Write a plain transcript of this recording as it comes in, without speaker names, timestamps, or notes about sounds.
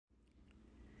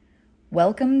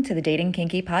Welcome to the Dating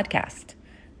Kinky Podcast,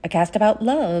 a cast about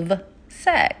love,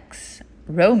 sex,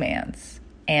 romance,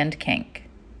 and kink.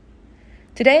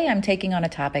 Today I'm taking on a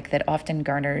topic that often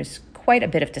garners quite a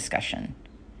bit of discussion.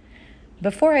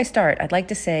 Before I start, I'd like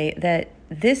to say that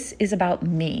this is about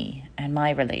me and my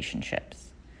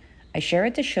relationships. I share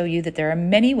it to show you that there are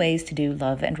many ways to do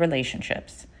love and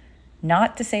relationships,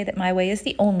 not to say that my way is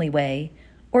the only way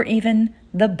or even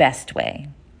the best way.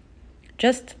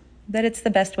 Just that it's the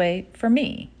best way for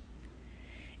me.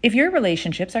 If your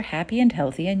relationships are happy and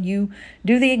healthy and you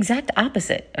do the exact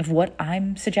opposite of what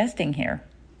I'm suggesting here,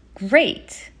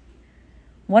 great.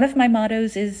 One of my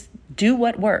mottos is do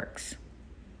what works.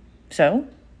 So,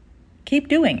 keep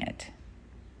doing it.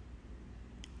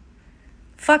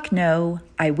 Fuck no,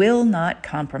 I will not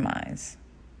compromise.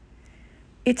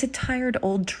 It's a tired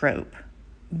old trope.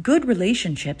 Good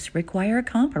relationships require a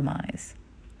compromise.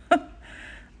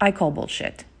 I call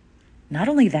bullshit. Not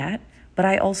only that, but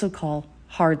I also call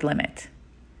hard limit.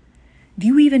 Do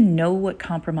you even know what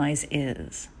compromise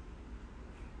is?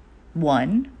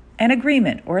 1, an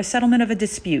agreement or a settlement of a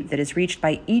dispute that is reached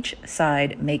by each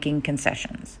side making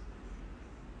concessions.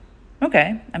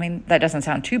 Okay, that doesn't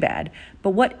sound too bad, but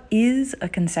what is a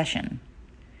concession?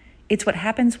 It's what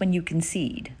happens when you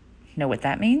concede. Know what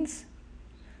that means?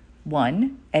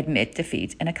 1, admit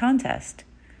defeat in a contest.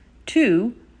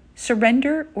 2,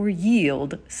 surrender or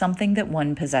yield something that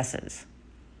one possesses.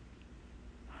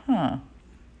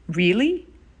 Really?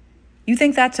 You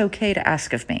think that's okay to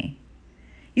ask of me?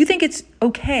 You think it's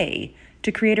okay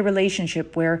to create a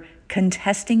relationship where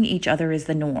contesting each other is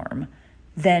the norm,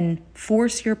 then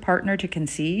force your partner to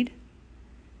concede?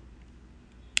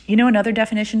 You know another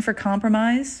definition for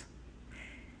compromise?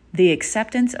 The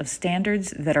acceptance of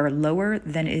standards that are lower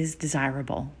than is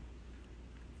desirable.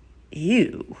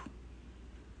 Ew.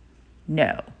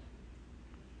 No.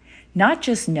 Not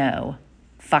just no,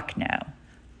 fuck no.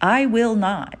 I will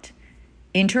not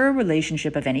enter a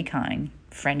relationship of any kind,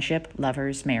 friendship,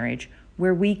 lovers, marriage,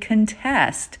 where we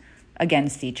contest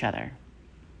against each other.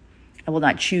 I will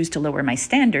not choose to lower my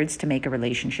standards to make a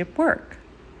relationship work.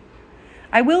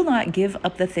 I will not give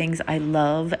up the things I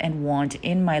love and want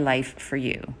in my life for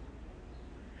you.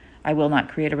 I will not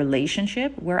create a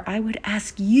relationship where I would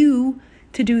ask you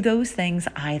to do those things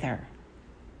either.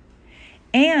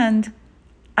 And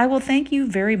I will thank you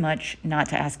very much not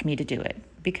to ask me to do it,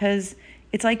 because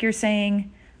it's like you're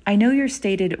saying, I know your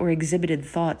stated or exhibited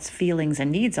thoughts, feelings, and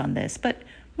needs on this, but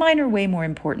mine are way more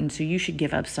important, so you should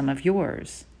give up some of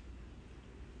yours.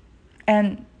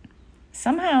 And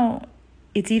somehow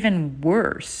it's even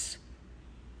worse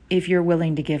if you're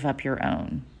willing to give up your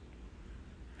own.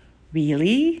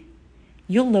 Really?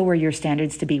 You'll lower your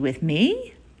standards to be with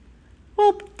me?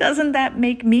 Well, doesn't that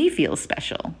make me feel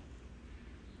special?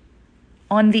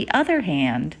 On the other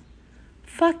hand,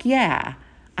 fuck yeah,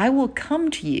 I will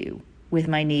come to you with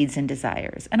my needs and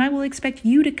desires, and I will expect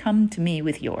you to come to me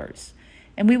with yours,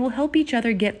 and we will help each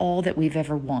other get all that we've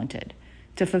ever wanted,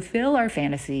 to fulfill our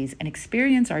fantasies and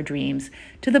experience our dreams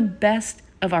to the best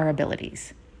of our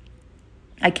abilities.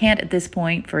 I can't at this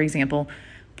point, for example,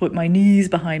 put my knees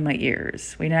behind my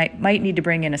ears. We might need to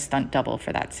bring in a stunt double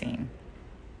for that scene.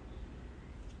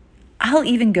 I'll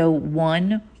even go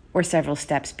one or several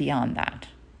steps beyond that.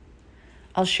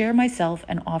 I'll share myself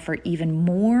and offer even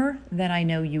more than I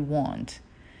know you want,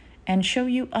 and show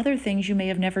you other things you may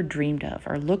have never dreamed of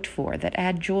or looked for that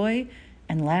add joy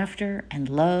and laughter and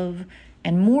love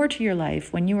and more to your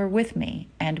life when you are with me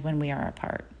and when we are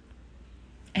apart.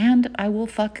 And I will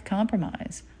fuck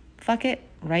compromise. Fuck it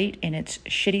right in its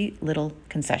shitty little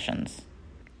concessions.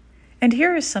 And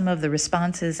here are some of the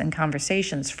responses and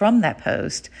conversations from that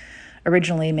post,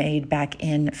 originally made back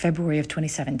in February of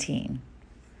 2017.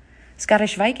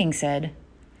 Scottish Viking said,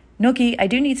 Nookie, I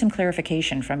do need some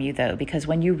clarification from you though, because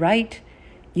when you write,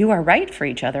 you are right for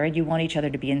each other and you want each other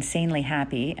to be insanely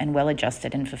happy and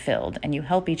well-adjusted and fulfilled, and you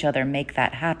help each other make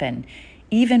that happen,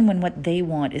 even when what they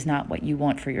want is not what you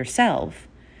want for yourself.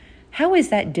 How is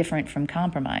that different from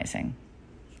compromising?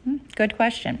 Good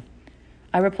question.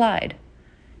 I replied,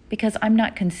 because I'm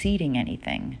not conceding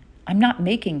anything. I'm not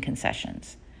making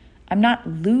concessions. I'm not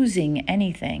losing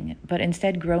anything, but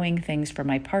instead growing things for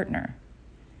my partner.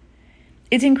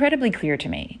 It's incredibly clear to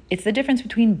me. It's the difference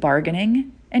between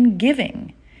bargaining and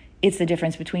giving. It's the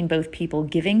difference between both people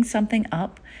giving something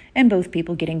up and both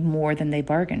people getting more than they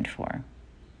bargained for.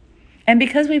 And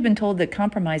because we've been told that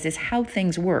compromise is how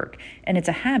things work and it's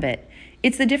a habit,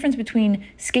 it's the difference between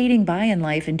skating by in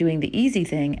life and doing the easy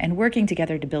thing and working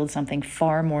together to build something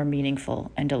far more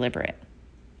meaningful and deliberate.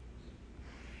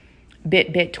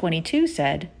 BitBit22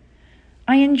 said,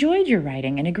 I enjoyed your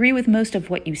writing and agree with most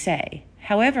of what you say.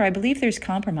 However, I believe there's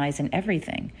compromise in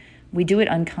everything. We do it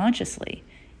unconsciously.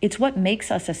 It's what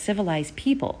makes us a civilized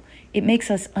people. It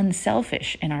makes us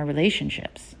unselfish in our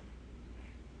relationships.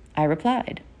 I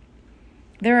replied,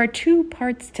 there are two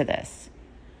parts to this.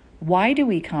 Why do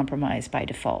we compromise by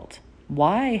default?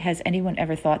 Why has anyone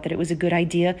ever thought that it was a good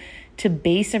idea to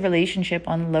base a relationship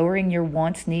on lowering your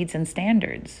wants, needs, and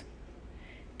standards?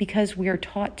 Because we are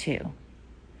taught to.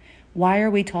 Why are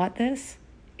we taught this?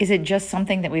 Is it just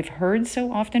something that we've heard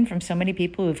so often from so many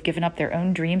people who've given up their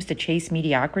own dreams to chase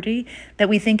mediocrity that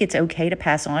we think it's okay to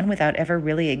pass on without ever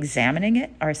really examining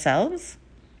it ourselves?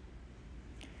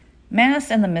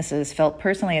 Mass and the Misses felt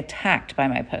personally attacked by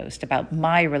my post about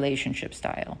my relationship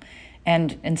style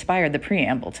and inspired the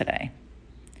preamble today.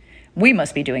 We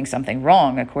must be doing something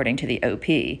wrong, according to the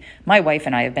OP. My wife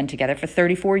and I have been together for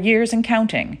 34 years and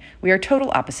counting. We are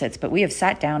total opposites, but we have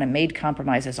sat down and made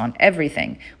compromises on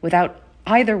everything without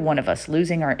either one of us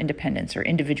losing our independence or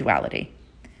individuality.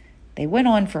 They went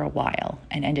on for a while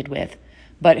and ended with,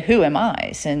 but who am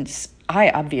I, since I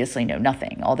obviously know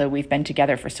nothing, although we've been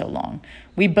together for so long.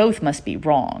 We both must be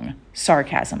wrong.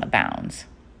 Sarcasm abounds.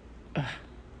 Ugh.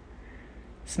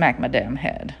 Smack my damn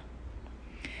head.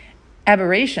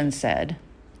 Aberration said,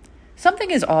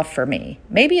 something is off for me.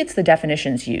 Maybe it's the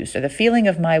definitions used or the feeling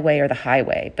of my way or the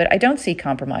highway, but I don't see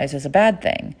compromise as a bad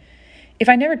thing. If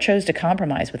I never chose to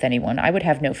compromise with anyone, I would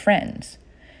have no friends.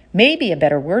 Maybe a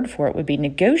better word for it would be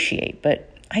negotiate, but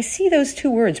I see those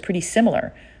two words pretty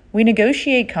similar. We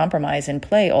negotiate compromise in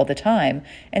play all the time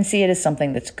and see it as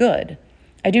something that's good.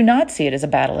 I do not see it as a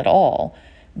battle at all,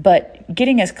 but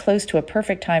getting as close to a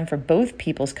perfect time for both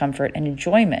people's comfort and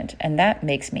enjoyment, and that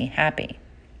makes me happy.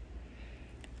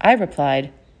 I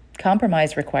replied,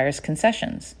 compromise requires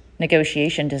concessions.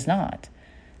 Negotiation does not.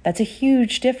 That's a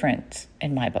huge difference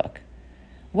in my book.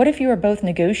 What if you are both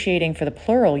negotiating for the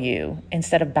plural you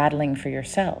instead of battling for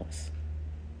yourselves?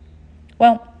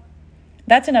 Well,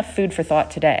 that's enough food for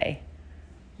thought today.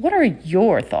 What are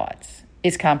your thoughts?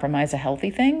 Is compromise a healthy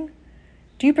thing?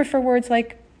 Do you prefer words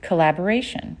like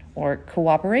collaboration or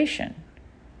cooperation?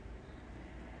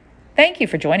 Thank you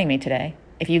for joining me today.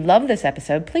 If you love this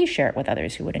episode, please share it with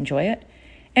others who would enjoy it.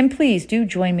 And please do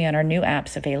join me on our new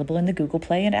apps available in the Google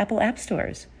Play and Apple App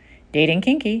Stores. Dating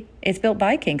Kinky is built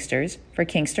by Kinksters for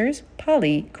Kinksters,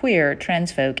 poly, queer,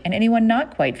 trans folk, and anyone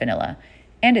not quite vanilla,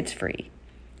 and it's free.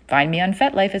 Find me on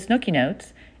FetLife as Nookie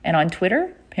Notes, and on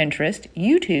Twitter, Pinterest,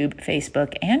 YouTube,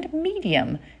 Facebook, and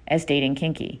Medium as Dating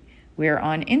Kinky. We're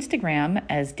on Instagram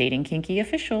as Dating Kinky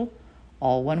Official,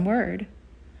 all one word.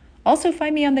 Also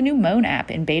find me on the new Moan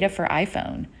app in beta for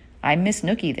iPhone. I'm Miss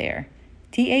Nookie there.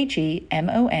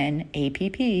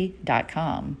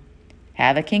 TheMonapp.com.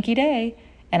 Have a kinky day,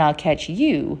 and I'll catch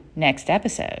you next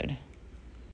episode.